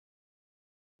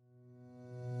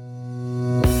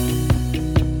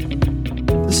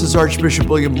This is Archbishop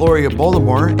William Laurie of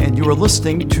Baltimore, and you are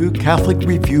listening to Catholic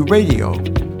Review Radio.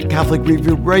 Catholic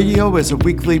Review Radio is a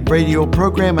weekly radio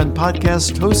program and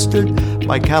podcast hosted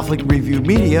by Catholic Review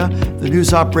Media, the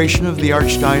news operation of the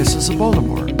Archdiocese of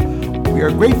Baltimore. We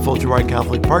are grateful to our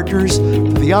Catholic partners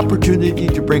for the opportunity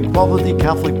to bring quality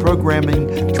Catholic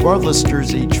programming to our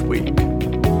listeners each week.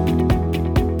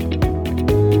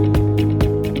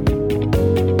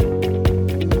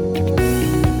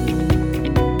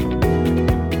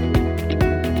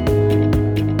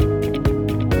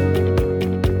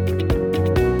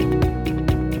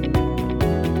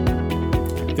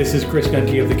 This is Chris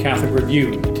Gunty of the Catholic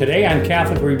Review. Today on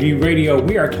Catholic Review Radio,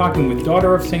 we are talking with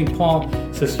daughter of St. Paul,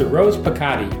 Sister Rose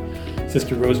Pacatte.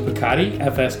 Sister Rose Pacatte,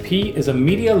 FSP, is a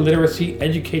media literacy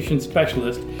education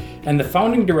specialist and the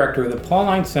founding director of the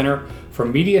Pauline Center for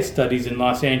Media Studies in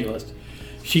Los Angeles.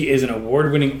 She is an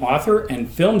award-winning author and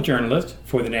film journalist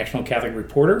for the National Catholic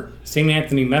Reporter, St.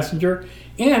 Anthony Messenger,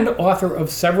 and author of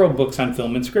several books on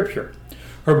film and scripture.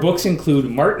 Her books include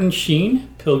Martin Sheen,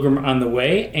 Pilgrim on the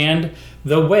Way, and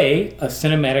The Way, a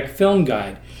cinematic film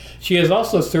guide. She has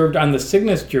also served on the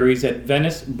Cygnus juries at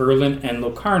Venice, Berlin, and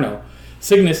Locarno.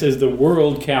 Cygnus is the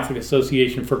World Catholic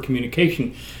Association for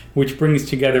Communication, which brings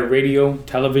together radio,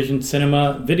 television,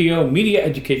 cinema, video, media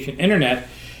education, internet,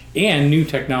 and new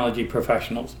technology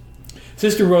professionals.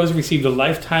 Sister Rose received a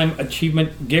Lifetime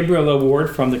Achievement Gabriel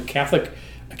Award from the Catholic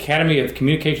Academy of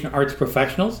Communication Arts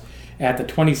Professionals at the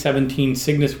 2017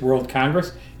 Cygnus World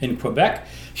Congress in Quebec.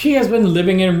 She has been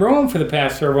living in Rome for the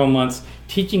past several months,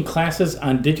 teaching classes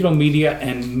on digital media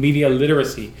and media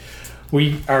literacy.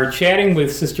 We are chatting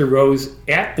with Sister Rose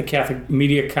at the Catholic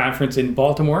Media Conference in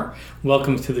Baltimore.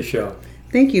 Welcome to the show.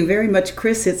 Thank you very much,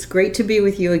 Chris. It's great to be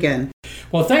with you again.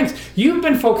 Well, thanks. You've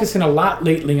been focusing a lot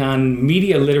lately on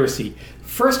media literacy.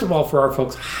 First of all, for our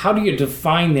folks, how do you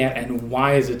define that and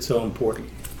why is it so important?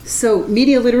 So,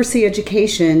 media literacy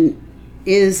education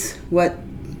is what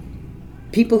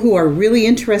people who are really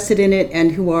interested in it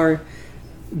and who are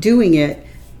doing it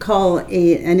call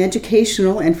an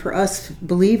educational, and for us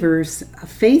believers, a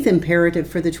faith imperative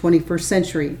for the 21st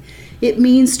century. It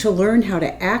means to learn how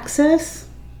to access,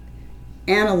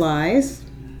 analyze,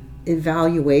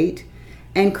 evaluate,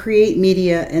 and create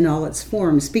media in all its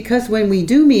forms. Because when we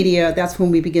do media, that's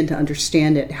when we begin to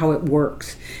understand it, how it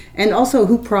works. And also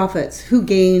who profits, who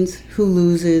gains, who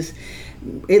loses.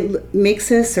 It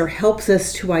makes us or helps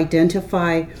us to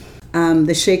identify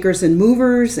the shakers and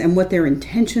movers and what their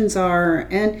intentions are,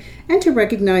 and to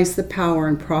recognize the power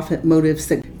and profit motives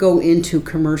that go into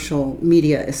commercial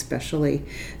media especially.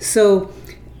 So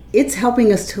it's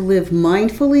helping us to live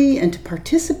mindfully and to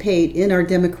participate in our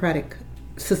democratic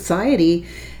society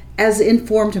as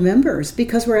informed members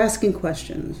because we're asking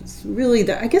questions. It's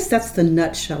really, I guess that's the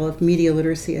nutshell of media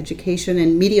literacy education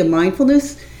and media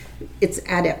mindfulness. It's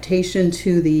adaptation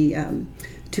to the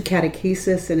to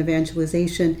catechesis and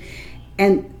evangelization,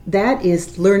 and that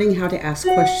is learning how to ask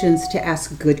questions, to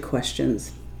ask good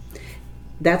questions.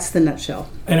 That's the nutshell.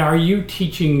 And are you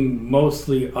teaching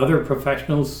mostly other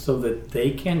professionals so that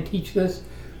they can teach this,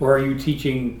 or are you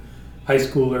teaching high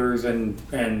schoolers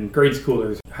and grade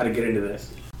schoolers how to get into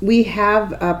this? We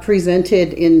have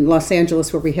presented in Los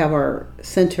Angeles, where we have our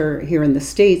center here in the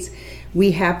States.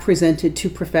 We have presented to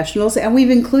professionals, and we've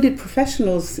included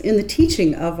professionals in the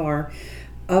teaching of our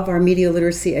media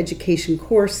literacy education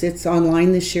course. It's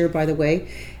online this year, by the way,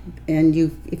 and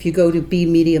if you go to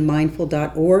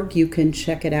bemediamindful.org, you can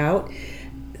check it out.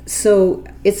 So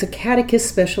it's a catechist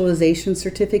specialization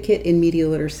certificate in media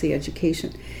literacy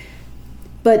education.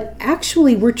 But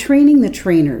actually, we're training the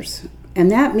trainers,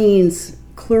 and that means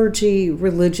clergy,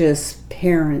 religious,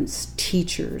 parents,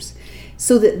 teachers,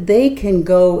 so that they can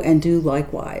go and do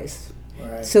likewise.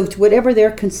 Right. So to whatever their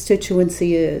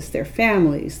constituency is, their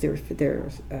families, they're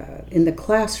in the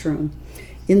classroom,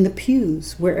 in the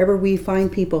pews, wherever we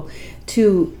find people,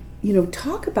 to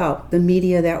talk about the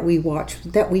media that we watch,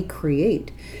 that we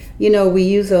create. We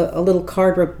use a little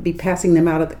card, we'll be passing them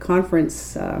out at the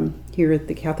conference here at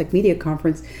the Catholic Media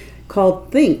Conference,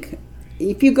 called Think.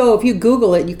 If you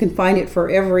Google it, you can find it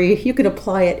you can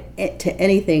apply it to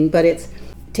anything, but it's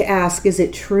to ask, is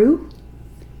it true?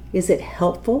 Is it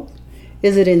helpful?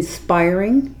 Is it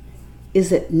inspiring?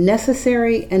 Is it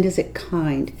necessary? And is it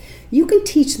kind? You can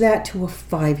teach that to a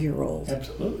 5-year-old.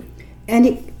 Absolutely.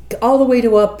 And all the way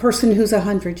to a person who's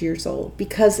 100 years old.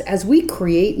 Because as we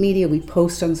create media, we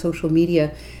post on social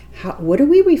media, what are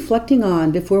we reflecting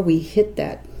on before we hit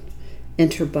that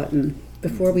enter button,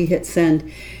 before we hit send?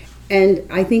 And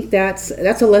I think that's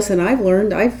a lesson I've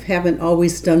learned. I haven't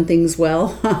always done things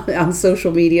well on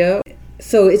social media.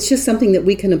 So it's just something that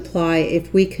we can apply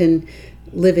if we can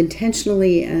live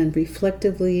intentionally and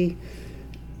reflectively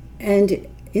and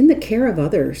in the care of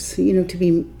others, to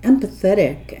be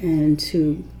empathetic and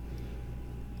to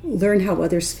learn how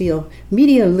others feel.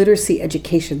 Media literacy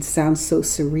education sounds so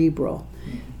cerebral,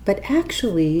 but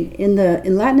actually in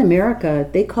Latin America,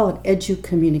 they call it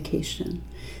educommunication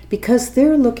because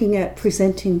they're looking at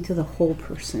presenting to the whole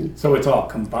person. So it's all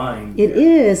combined. It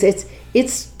is.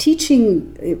 It's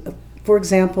teaching, for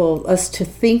example, us to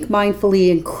think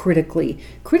mindfully and critically.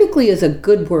 Critically is a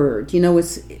good word.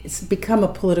 It's become a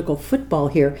political football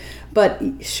here. But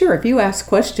sure, if you ask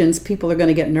questions, people are going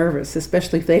to get nervous,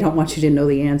 especially if they don't want you to know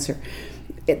the answer.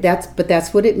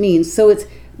 That's what it means.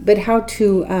 But how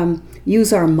to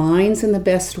use our minds in the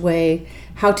best way,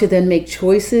 how to then make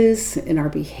choices in our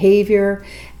behavior,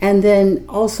 and then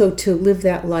also to live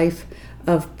that life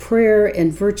of prayer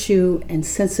and virtue and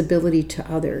sensibility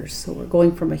to others. So we're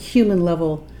going from a human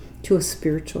level to a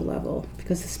spiritual level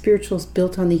because the spiritual is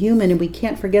built on the human, and we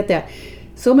can't forget that.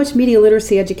 So much media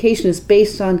literacy education is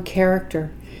based on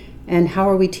character. And how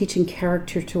are we teaching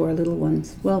character to our little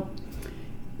ones? Well,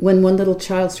 when one little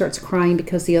child starts crying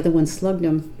because the other one slugged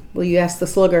him, well, you ask the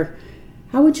slugger,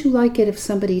 how would you like it if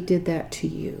somebody did that to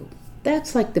you?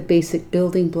 That's like the basic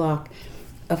building block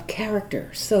of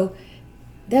character. So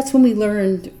that's when we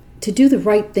learned to do the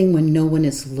right thing when no one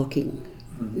is looking.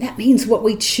 That means what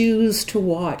we choose to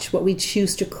watch, what we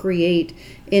choose to create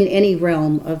in any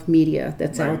realm of media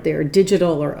that's out there,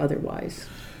 digital or otherwise.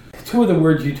 Two of the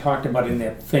words you talked about in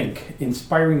that think,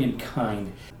 inspiring and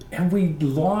kind. Have we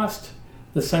lost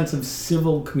the sense of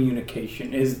civil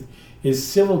communication? Is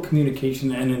civil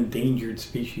communication an endangered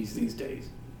species these days?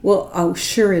 Well,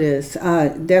 sure it is.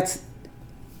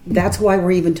 That's why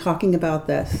we're even talking about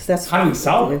this. How do we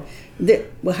solve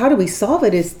it? How do we solve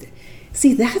it is,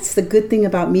 that's the good thing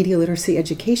about media literacy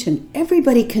education.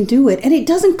 Everybody can do it, and it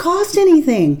doesn't cost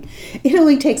anything. It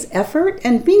only takes effort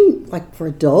and for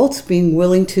adults, being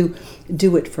willing to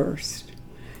do it first.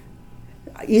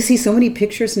 You see so many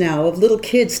pictures now of little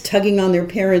kids tugging on their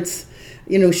parents'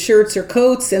 shirts or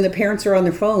coats, and the parents are on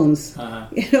their phones.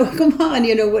 Come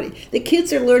on, what the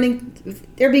kids are learning.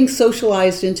 They're being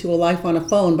socialized into a life on a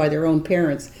phone by their own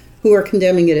parents, who are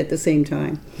condemning it at the same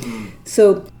time.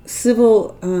 So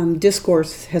civil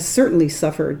discourse has certainly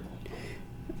suffered.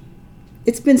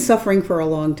 It's been suffering for a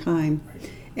long time,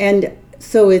 and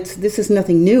so this is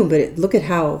nothing new. But look at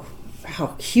how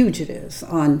huge it is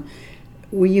on.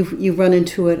 Where you run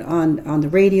into it on the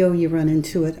radio, you run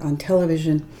into it on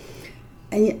television.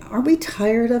 And aren't we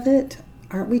tired of it?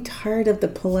 Aren't we tired of the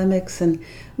polemics? And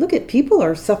look at people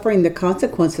are suffering the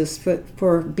consequences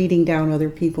for beating down other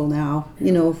people now,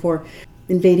 for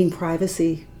invading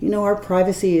privacy. Our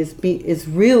privacy is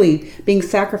really being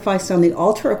sacrificed on the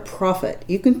altar of profit.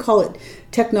 You can call it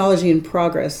technology in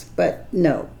progress, but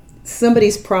no,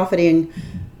 somebody's profiting.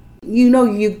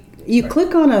 You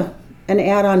click on an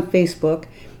ad on Facebook,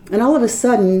 and all of a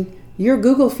sudden your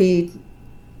Google feed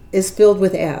is filled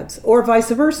with ads, or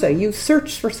vice versa. You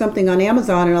search for something on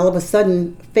Amazon, and all of a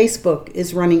sudden Facebook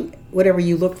is running whatever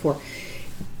you look for.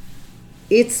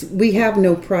 We have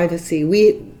no privacy.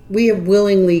 We have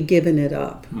willingly given it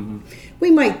up. Mm-hmm.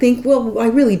 We might think, well, I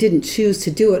really didn't choose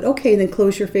to do it. Okay, then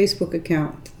close your Facebook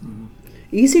account. Mm-hmm.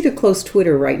 Easy to close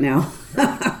Twitter right now.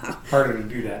 Harder to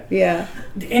do that. Yeah.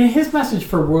 In his message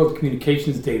for World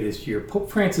Communications Day this year,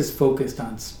 Pope Francis focused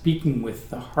on speaking with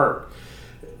the heart.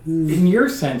 In your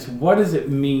sense, what does it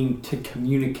mean to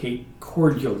communicate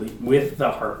cordially with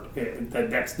the heart?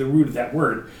 That's the root of that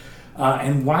word.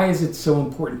 And why is it so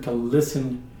important to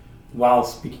listen while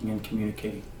speaking and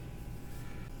communicating?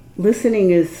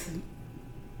 Listening is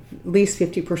at least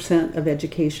 50% of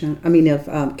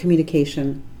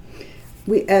communication.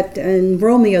 In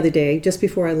Rome the other day, just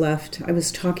before I left, I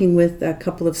was talking with a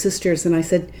couple of sisters, and I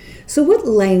said, so what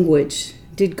language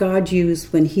did God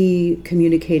use when he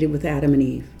communicated with Adam and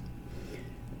Eve?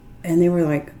 And they were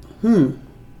like,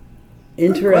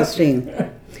 interesting.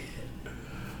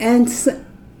 And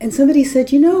somebody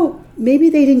said, maybe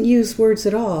they didn't use words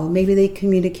at all. Maybe they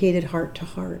communicated heart to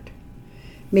heart.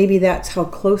 Maybe that's how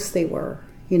close they were,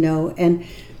 And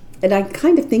I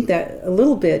kind of think that a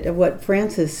little bit of what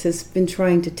Francis has been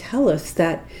trying to tell us,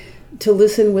 that to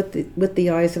listen with the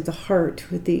eyes of the heart,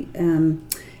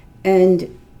 and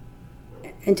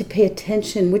to pay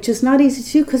attention, which is not easy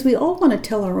to do because we all want to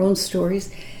tell our own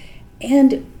stories.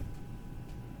 And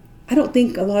I don't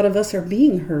think a lot of us are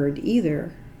being heard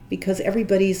either because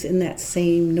everybody's in that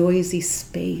same noisy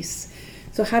space.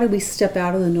 So how do we step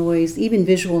out of the noise, even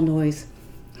visual noise?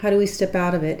 How do we step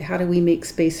out of it? How do we make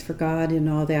space for God and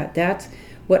all that? That's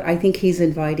what I think he's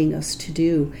inviting us to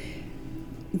do.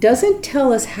 Doesn't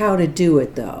tell us how to do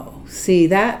it, though. See,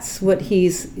 that's what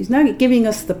he's not giving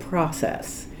us the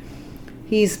process.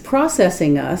 He's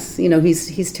processing us,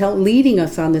 he's leading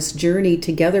us on this journey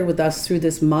together with us through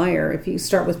this mire. If you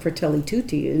start with Fratelli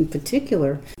Tutti in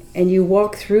particular, and you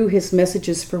walk through his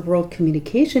messages for World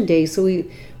Communication Day, so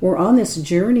we're on this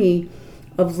journey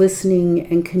of listening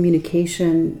and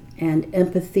communication and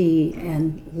empathy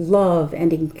and love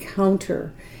and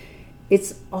encounter.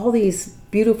 It's all these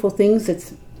beautiful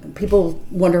things. People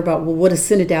wonder about, well, what does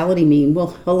synodality mean?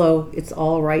 Well, hello, it's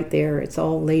all right there. It's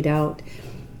all laid out.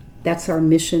 That's our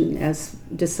mission as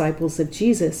disciples of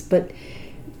Jesus. But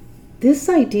this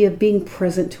idea of being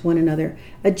present to one another,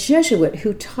 a Jesuit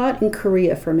who taught in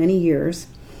Korea for many years,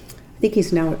 I think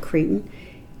he's now at Creighton,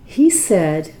 he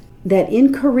said that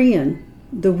in Korean,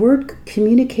 the word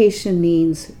communication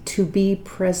means to be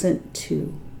present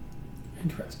to.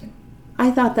 Interesting.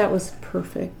 I thought that was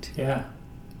perfect. Yeah.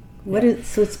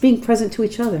 So it's being present to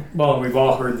each other. Well, we've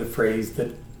all heard the phrase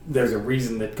that there's a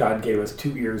reason that God gave us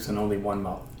 2 ears and only 1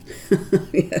 mouth.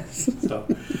 Yes. So,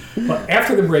 well,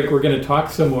 after the break, we're going to talk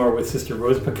some more with Sister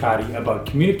Rose Pacatte about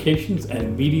communications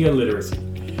and media literacy.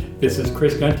 This is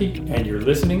Chris Gunty, and you're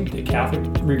listening to Catholic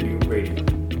Review Radio.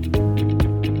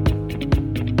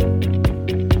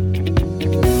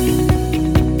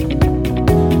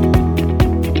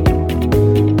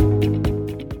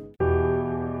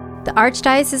 The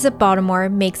Archdiocese of Baltimore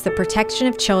makes the protection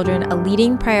of children a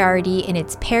leading priority in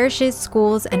its parishes,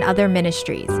 schools, and other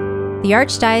ministries. The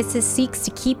Archdiocese seeks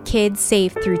to keep kids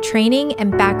safe through training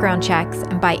and background checks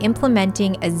and by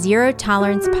implementing a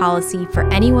zero-tolerance policy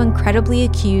for anyone credibly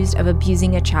accused of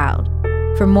abusing a child.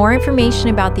 For more information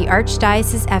about the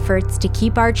Archdiocese's efforts to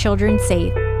keep our children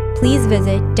safe, please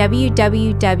visit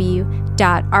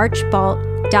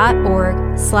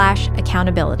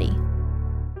www.archbalt.org/accountability.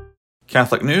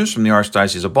 Catholic news from the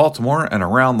Archdiocese of Baltimore and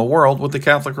around the world with the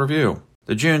Catholic Review.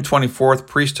 The June 24th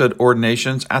priesthood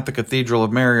ordinations at the Cathedral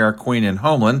of Mary Our Queen in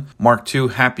Homeland marked 2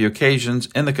 happy occasions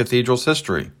in the cathedral's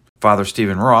history. Father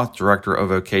Stephen Roth, Director of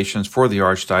Vocations for the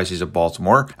Archdiocese of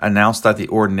Baltimore, announced that the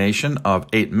ordination of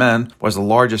 8 men was the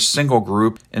largest single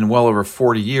group in well over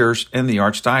 40 years in the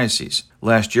Archdiocese.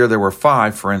 Last year there were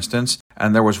 5, for instance,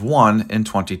 and there was 1 in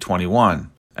 2021.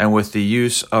 And with the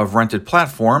use of rented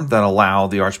platform that allow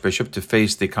the Archbishop to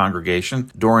face the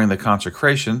congregation during the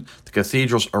consecration, the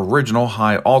cathedral's original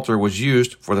high altar was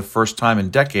used for the first time in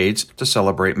decades to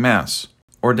celebrate Mass.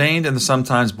 Ordained in the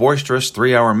sometimes boisterous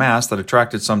 3-hour Mass that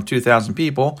attracted some 2,000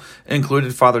 people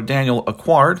included Father Daniel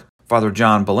Acquard, Father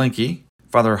John Belinky,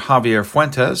 Father Javier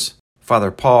Fuentes, Father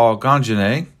Paul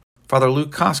Gongenet, Father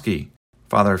Luke Koski,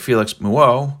 Father Felix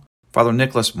Muot, Father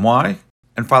Nicholas Moy,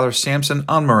 and Father Samson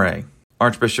Unmaray.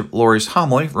 Archbishop Laurie's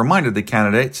homily reminded the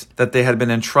candidates that they had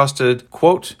been entrusted,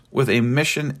 quote, with a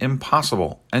mission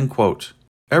impossible, end quote.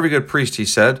 Every good priest, he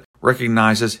said,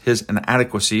 recognizes his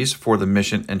inadequacies for the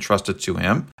mission entrusted to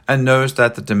him and knows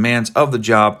that the demands of the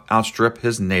job outstrip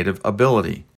his native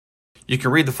ability. You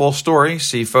can read the full story,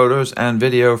 see photos and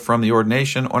video from the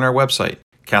ordination on our website,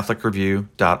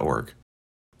 catholicreview.org.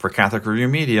 For Catholic Review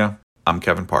Media, I'm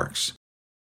Kevin Parks.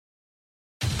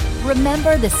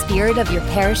 Remember the spirit of your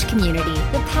parish community,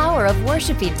 the power of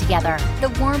worshiping together, the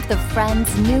warmth of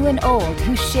friends new and old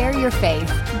who share your faith.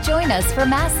 Join us for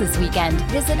Mass this weekend.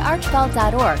 Visit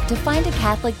archbalt.org to find a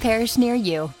Catholic parish near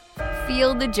you.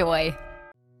 Feel the joy.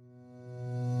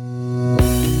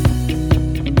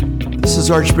 This is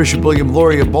Archbishop William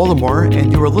Laurie of Baltimore,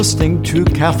 and you are listening to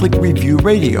Catholic Review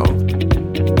Radio.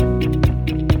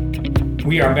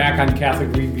 We are back on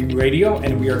Catholic Review Radio,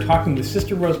 and we are talking with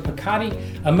Sister Rose Pacatte,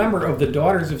 a member of the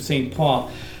Daughters of St.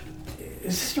 Paul.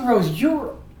 Sister Rose,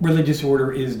 your religious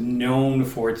order is known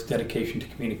for its dedication to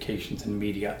communications and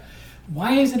media.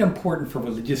 Why is it important for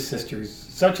religious sisters,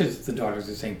 such as the Daughters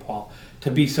of St. Paul, to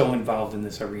be so involved in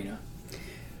this arena?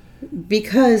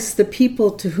 Because the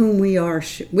people to whom we are,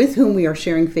 with whom we are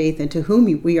sharing faith and to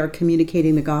whom we are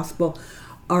communicating the gospel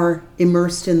are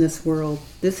immersed in this world.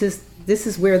 This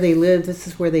is where they live. This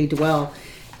is where they dwell.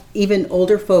 Even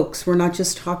older folks, we're not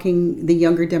just talking the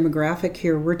younger demographic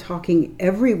here. We're talking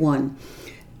everyone.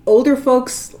 Older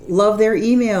folks love their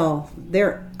email.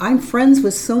 I'm friends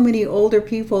with so many older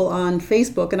people on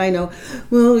Facebook, and I know,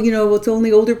 it's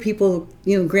only older people,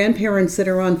 grandparents that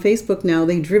are on Facebook now.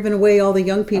 They've driven away all the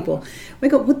young people. I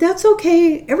go, well, that's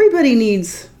okay. Everybody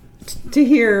needs to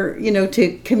hear,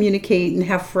 to communicate and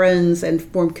have friends and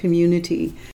form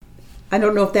community. I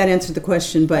don't know if that answered the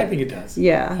question, but I think it does.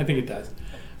 Yeah. I think it does.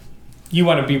 You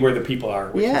want to be where the people are,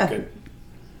 which is good.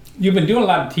 You've been doing a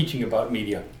lot of teaching about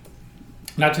media,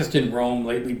 not just in Rome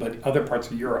lately, but other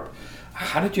parts of Europe.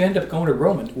 How did you end up going to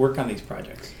Rome and work on these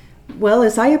projects? Well,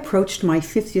 as I approached my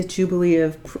 50th Jubilee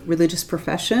of religious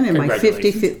profession and my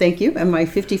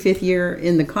 55th year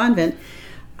in the convent,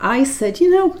 I said,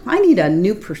 I need a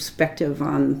new perspective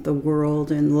on the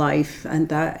world and life.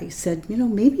 And I said,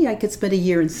 maybe I could spend a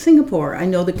year in Singapore. I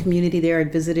know the community there.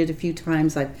 I've visited a few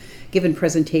times. I've given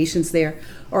presentations there.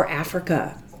 Or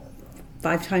Africa.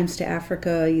 5 times to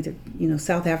Africa, either,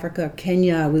 South Africa,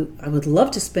 Kenya. I would love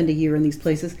to spend a year in these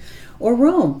places. Or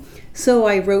Rome. So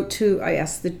I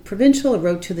asked the provincial, I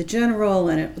wrote to the general,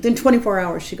 and within 24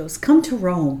 hours she goes, come to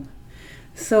Rome.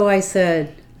 So I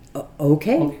said,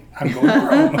 okay. I'm going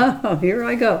to Rome. Here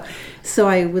I go. So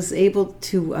I was able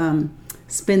to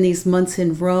spend these months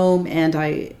in Rome, and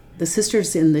the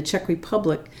sisters in the Czech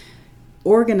Republic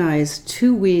organized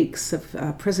 2 weeks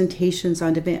of presentations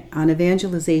on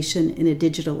evangelization in a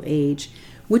digital age,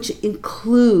 which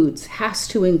has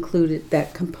to include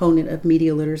that component of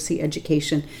media literacy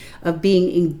education, of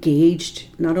being engaged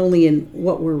not only in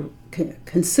what we're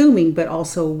consuming, but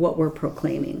also what we're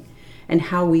proclaiming and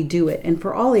how we do it. And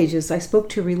for all ages, I spoke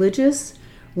to religious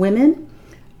women.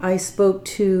 I spoke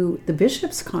to the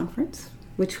bishops' conference,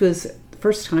 which was the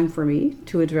first time for me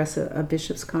to address a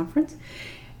bishops' conference.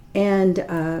 And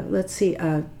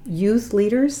youth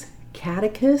leaders,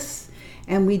 catechists,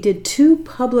 and we did 2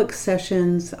 public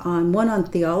sessions, one on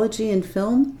theology and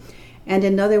film, and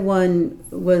another one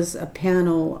was a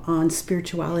panel on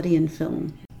spirituality and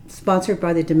film, sponsored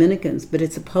by the Dominicans, but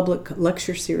it's a public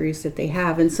lecture series that they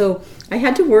have. And so I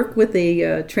had to work with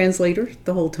a translator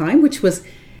the whole time, which was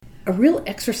a real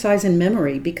exercise in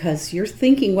memory, because you're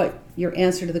thinking what your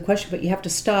answer to the question, but you have to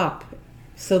stop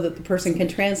so that the person can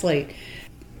translate.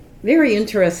 Very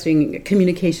interesting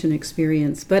communication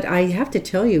experience, but I have to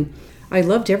tell you, I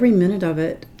loved every minute of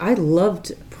it. I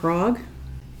loved Prague.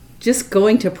 Just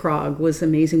going to Prague was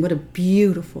amazing. What a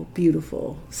beautiful,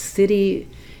 beautiful city.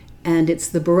 And it's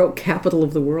the Baroque capital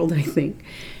of the world, I think.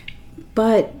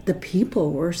 But the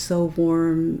people were so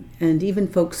warm, and even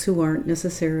folks who aren't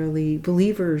necessarily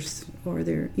believers, or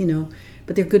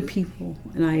but they're good people.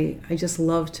 And I just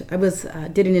loved. I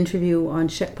did an interview on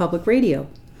Czech Public Radio,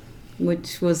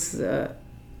 which was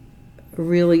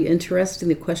really interesting,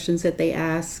 the questions that they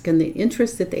ask and the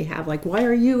interest that they have. Like, why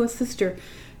are you, a sister,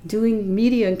 doing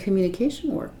media and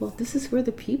communication work? Well, this is where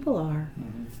the people are.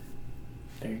 Mm-hmm.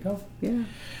 There you go. Yeah.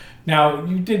 Now,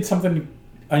 you did something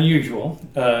unusual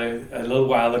a little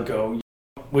while ago.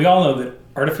 We all know that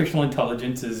artificial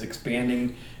intelligence is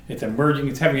expanding, it's emerging,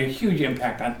 it's having a huge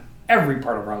impact on every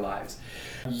part of our lives.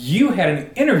 You had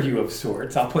an interview of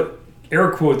sorts. I'll put air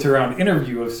quotes around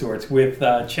interview of sorts with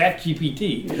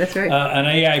ChatGPT. That's right. An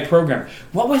AI program.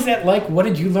 What was that like? What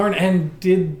did you learn? And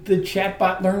did the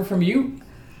chatbot learn from you?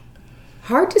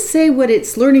 Hard to say what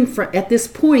it's learning from at this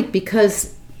point,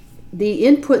 because the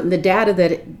input and the data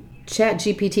that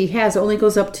ChatGPT has only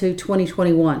goes up to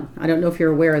 2021. I don't know if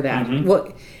you're aware of that.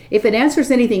 Mm-hmm. If it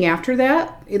answers anything after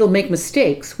that, it'll make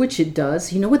mistakes, which it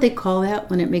does. You know what they call that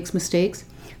when it makes mistakes?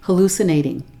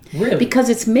 Hallucinating. Really? Because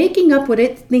it's making up what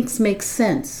it thinks makes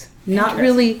sense, not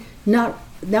really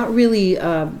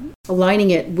aligning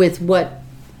it with what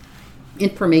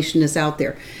information is out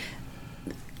there.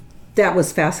 That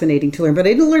was fascinating to learn, but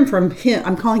I didn't learn from him.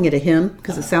 I'm calling it a him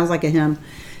because it sounds like a him.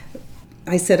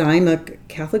 I said, I'm a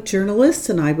Catholic journalist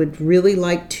and I would really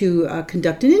like to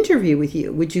conduct an interview with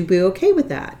you. Would you be okay with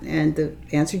that? And the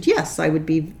answer, yes, I would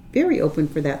be very open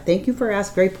for that. Thank you for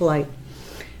asking. Very polite.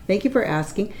 Thank you for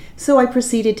asking. So I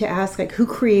proceeded to ask, who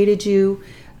created you?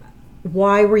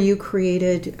 Why were you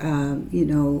created?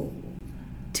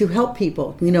 To help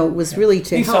people. It was really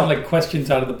to These help. sound like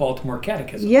questions out of the Baltimore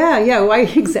Catechism. Yeah,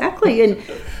 exactly. And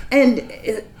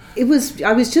it was.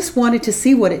 I was just wanted to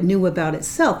see what it knew about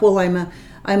itself. Well, I'm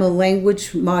a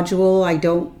language module. I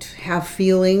don't have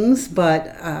feelings,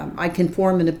 but I can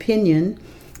form an opinion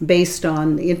based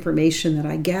on the information that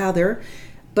I gather.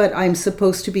 But I'm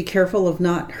supposed to be careful of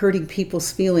not hurting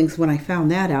people's feelings. When I found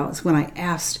that out, is when I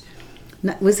asked.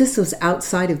 This was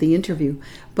outside of the interview,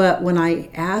 but when I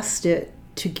asked it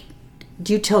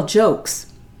do you tell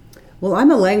jokes? Well, I'm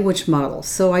a language model,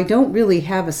 so I don't really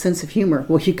have a sense of humor.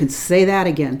 Well, you can say that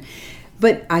again.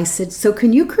 But I said, so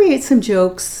can you create some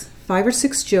jokes, 5 or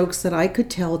 6 jokes that I could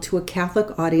tell to a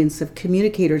Catholic audience of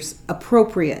communicators,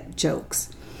 appropriate jokes?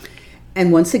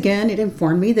 And once again, it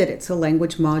informed me that it's a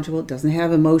language module. It doesn't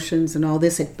have emotions and all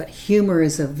this, but humor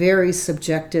is a very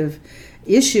subjective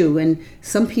issue, and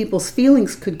some people's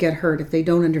feelings could get hurt if they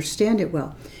don't understand it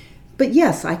well. But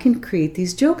yes, I can create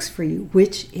these jokes for you,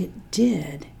 which it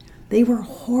did. They were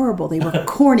horrible. They were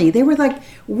corny. They were like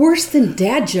worse than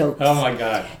dad jokes. Oh my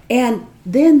God. And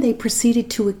then it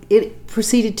proceeded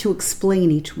to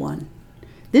explain each one.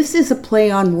 this is a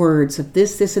play on words of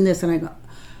this, and this. And I go,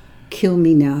 kill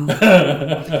me now.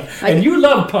 And you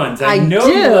love puns. I know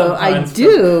do. You love puns. I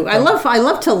do. I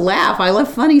love to laugh. I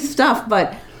love funny stuff,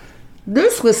 but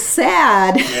this was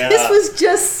sad. Yeah. This was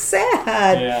just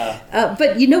sad. Yeah.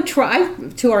 But try,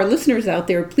 to our listeners out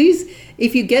there, please,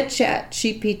 if you get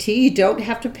ChatGPT, you don't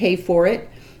have to pay for it.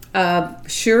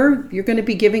 Sure, you're going to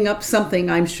be giving up something,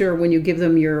 I'm sure, when you give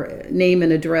them your name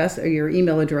and address or your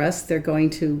email address. They're going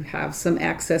to have some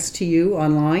access to you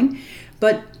online.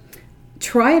 But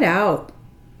try it out.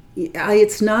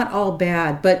 It's not all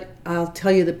bad, but I'll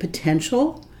tell you the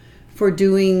potential for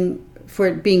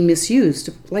it being misused,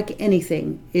 like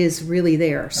anything, is really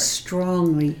there,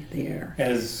 strongly there.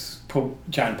 As Pope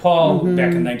John Paul,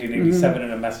 back in 1987,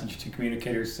 in a message to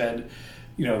communicators, said,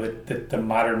 that the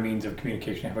modern means of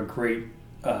communication have a great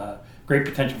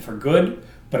potential for good,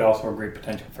 but also a great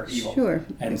potential for evil. Sure.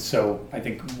 And so I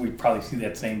think we probably see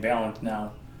that same balance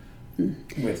now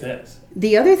with this.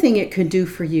 The other thing it could do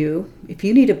for you, if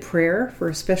you need a prayer for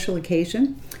a special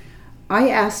occasion, I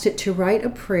asked it to write a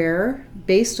prayer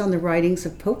based on the writings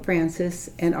of Pope Francis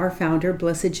and our founder,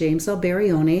 Blessed James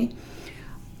Alberione,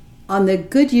 on the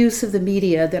good use of the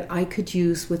media that I could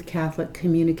use with Catholic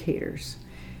communicators.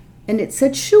 And it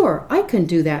said, sure, I can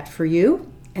do that for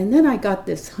you. And then I got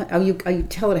this, you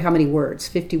tell it how many words,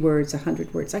 50 words,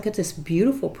 100 words. I got this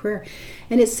beautiful prayer.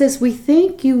 And it says, we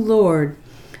thank you, Lord,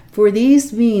 for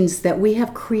these means that we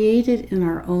have created in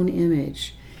our own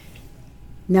image.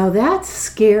 Now that's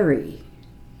scary,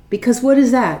 because what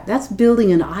is that? That's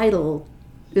building an idol,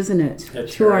 isn't it?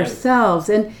 That's to right. ourselves.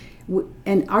 And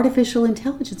artificial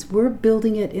intelligence, we're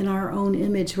building it in our own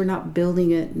image. We're not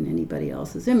building it in anybody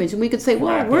else's image. And we could say,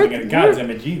 well, we're God's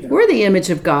image either. We're the image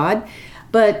of God,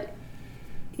 but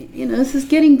this is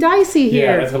getting dicey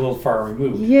here. Yeah, that's a little far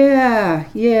removed. Yeah.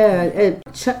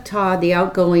 Chuck Todd, the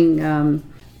outgoing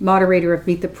moderator of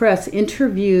Meet the Press,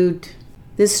 interviewed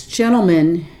this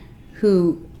gentleman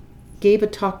who gave a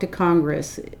talk to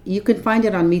Congress. You can find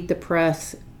it on Meet the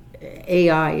Press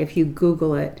AI if you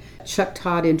Google it. Chuck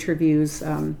Todd interviews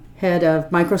head of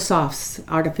Microsoft's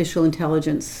artificial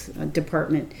intelligence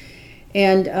department.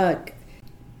 And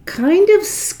kind of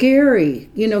scary.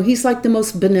 He's like the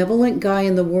most benevolent guy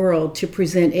in the world to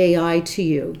present AI to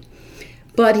you.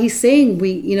 But he's saying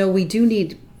we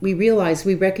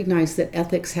recognize that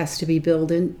ethics has to be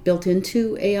built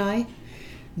into AI.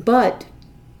 But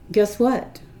guess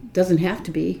what? Doesn't have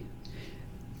to be.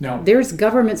 No. There's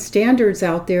government standards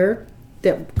out there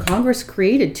that Congress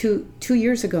created two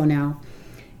years ago now.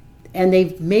 And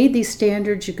they've made these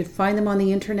standards. You could find them on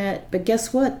the internet. But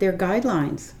guess what? They're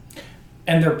guidelines.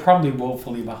 And they're probably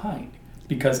woefully behind,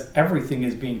 because everything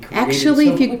is being created Actually,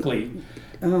 so quickly.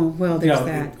 Oh, well, there's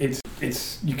that.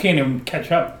 It's you can't even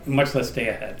catch up, much less stay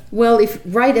ahead. Well, if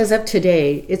right as of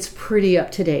today, it's pretty up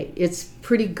to date. It's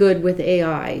pretty good with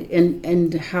AI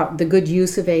and how the good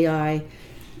use of AI.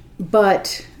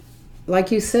 But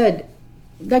like you said,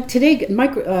 like today, we're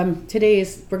going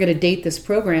to date this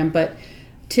program, but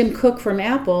Tim Cook from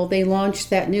Apple, they launched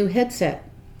that new headset,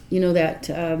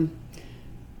 that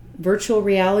virtual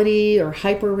reality or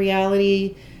hyper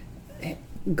reality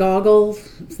goggle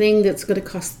thing that's going to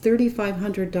cost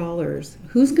 $3,500.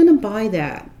 Who's going to buy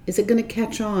that? Is it going to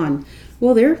catch on?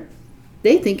 Well,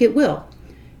 they think it will.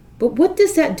 But what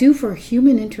does that do for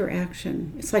human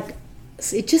interaction? It's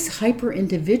just hyper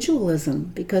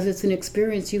individualism, because it's an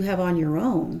experience you have on your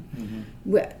own.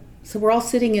 Mm-hmm. So we're all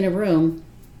sitting in a room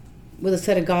with a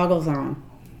set of goggles on.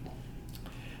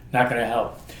 Not going to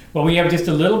help. Well, we have just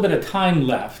a little bit of time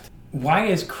left. Why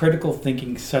is critical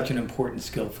thinking such an important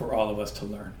skill for all of us to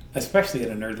learn, especially at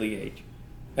an early age,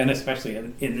 and especially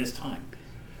in this time?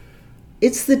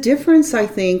 It's the difference, I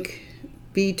think,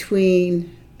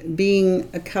 between being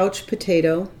a couch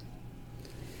potato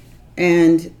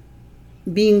and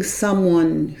being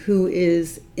someone who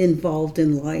is involved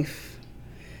in life.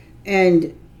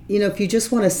 And, if you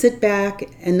just want to sit back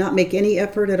and not make any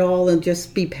effort at all and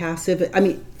just be passive,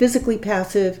 physically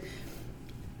passive,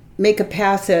 make a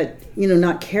pass at,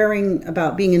 not caring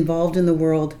about being involved in the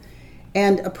world,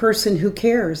 and a person who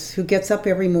cares, who gets up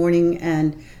every morning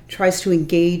and tries to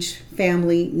engage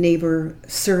family, neighbor,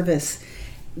 service.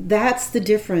 That's the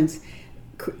difference.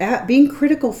 Being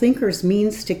critical thinkers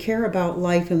means to care about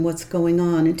life and what's going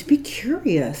on, and to be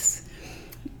curious.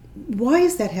 Why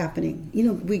is that happening?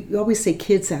 We always say,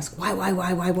 kids ask,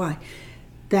 why?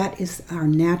 That is our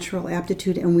natural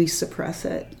aptitude, and we suppress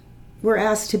it. We're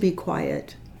asked to be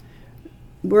quiet.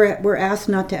 We're asked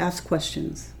not to ask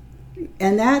questions.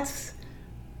 And that's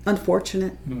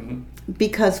unfortunate,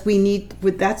 because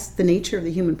that's the nature of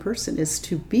the human person, is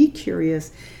to be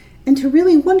curious and to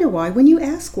really wonder why. When you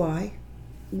ask why,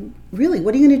 really,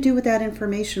 what are you going to do with that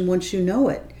information once you know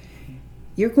it?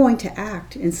 You're going to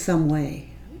act in some way.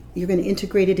 You're going to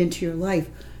integrate it into your life.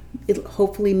 It'll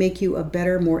hopefully make you a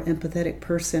better, more empathetic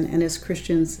person, and as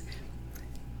Christians,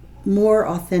 more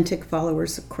authentic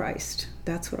followers of Christ.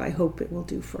 That's what I hope it will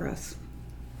do for us.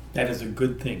 That is a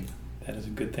good thing. That is a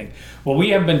good thing. Well, we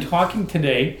have been talking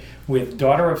today with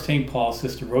Daughter of St. Paul,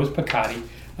 Sister Rose Pacatte,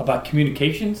 about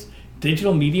communications,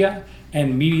 digital media,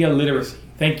 and media literacy.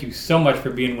 Thank you so much for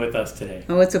being with us today.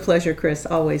 Oh, it's a pleasure, Chris,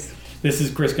 always. This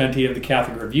is Chris Gunty of the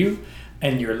Catholic Review,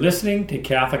 and you're listening to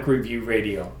Catholic Review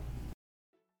Radio.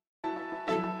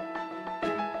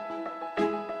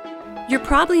 You're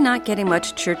probably not getting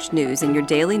much church news in your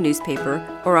daily newspaper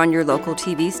or on your local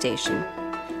TV station.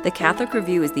 The Catholic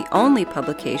Review is the only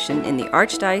publication in the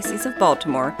Archdiocese of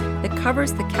Baltimore that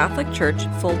covers the Catholic Church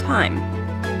full-time.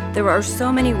 There are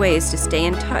so many ways to stay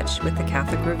in touch with the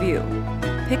Catholic Review.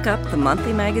 Pick up the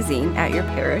monthly magazine at your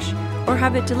parish or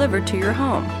have it delivered to your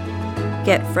home.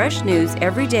 Get fresh news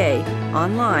every day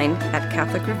online at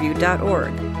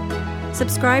catholicreview.org.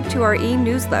 Subscribe to our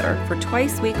e-newsletter for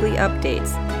twice-weekly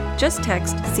updates. Just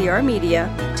text CR Media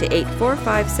to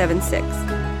 84576.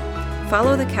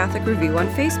 Follow the Catholic Review on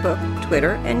Facebook,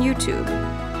 Twitter, and YouTube.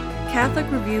 Catholic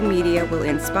Review Media will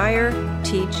inspire,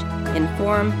 teach,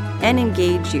 inform, and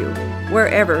engage you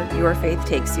wherever your faith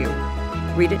takes you.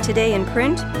 Read it today in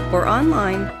print or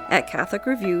online at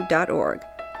catholicreview.org.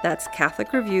 That's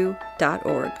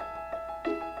catholicreview.org.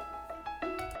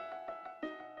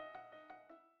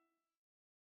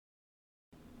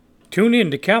 Tune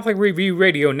in to Catholic Review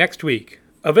Radio next week.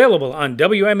 Available on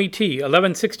WMET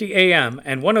 1160 AM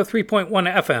and 103.1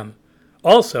 FM.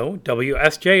 Also,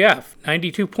 WSJF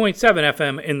 92.7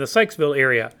 FM in the Sykesville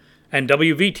area and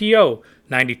WVTO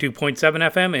 92.7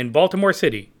 FM in Baltimore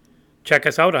City. Check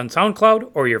us out on SoundCloud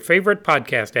or your favorite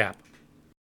podcast app.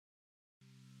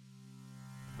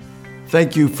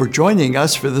 Thank you for joining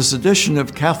us for this edition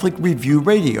of Catholic Review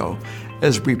Radio.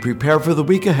 As we prepare for the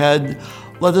week ahead,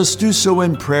 let us do so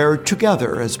in prayer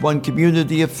together as one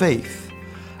community of faith.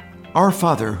 Our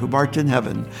Father, who art in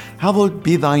heaven, hallowed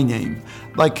be thy name.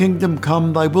 Thy kingdom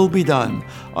come, thy will be done,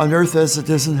 on earth as it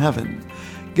is in heaven.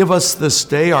 Give us this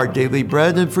day our daily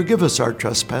bread, and forgive us our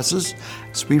trespasses,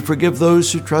 as we forgive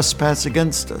those who trespass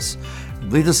against us.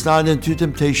 Lead us not into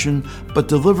temptation, but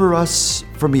deliver us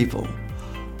from evil.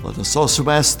 Let us also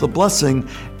ask the blessing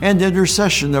and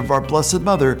intercession of our Blessed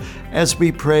Mother as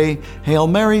we pray, Hail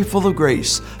Mary, full of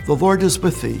grace, the Lord is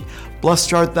with thee.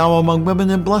 Blessed art thou among women,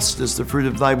 and blessed is the fruit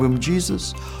of thy womb,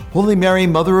 Jesus. Holy Mary,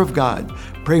 Mother of God,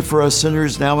 pray for us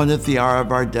sinners now and at the hour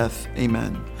of our death.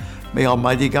 Amen. May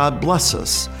Almighty God bless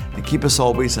us and keep us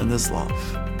always in his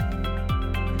love.